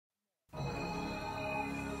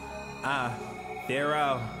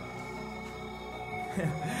Fearoah.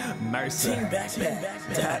 Mercer.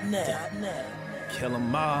 TeamBackPack.net. Kill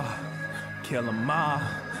 'em all. Kill 'em all.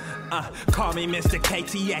 Call me Mr.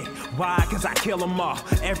 KTA. Why? Cause I kill 'em all.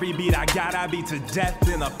 Every beat I got, I beat to death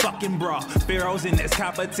in a fucking brawl. Fearoh's in this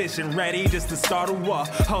competition, ready just to start a war.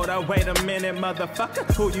 Hold up, wait a minute, motherfucker.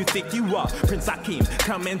 Who you think you are? Prince Hakeem,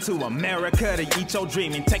 coming to America to eat your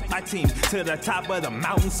dream and take my team to the top of the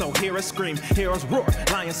mountain. So hear us scream, heroes roar,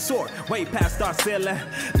 lions soar, way past our ceiling.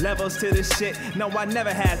 Levels to this shit. No, I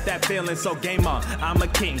never had that feeling. So game on. I'm a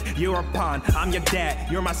king, you're a pawn. I'm your dad,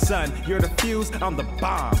 you're my son. You're the fuse, I'm the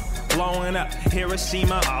bomb. Blowing up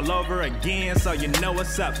Hiroshima all over again, so you know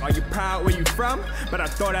what's up. Are you proud where you from? But I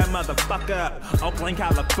throw that motherfucker up. Oakland,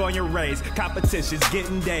 California raised. Competition's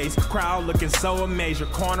getting dazed. Crowd looking so amazed. Your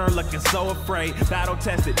corner looking so afraid. Battle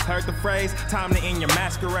tested, heard the phrase. Time to end your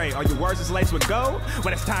masquerade. Are your words is laced with gold?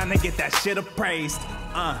 Well, it's time to get that shit appraised.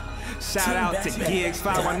 Shout out to Gigs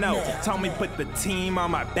 510. Told me put the team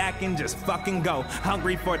on my back and just fucking go.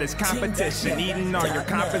 Hungry for this competition, eating all your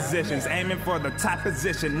compositions, aiming for the top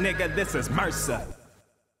position. Nigga, this is Mercer.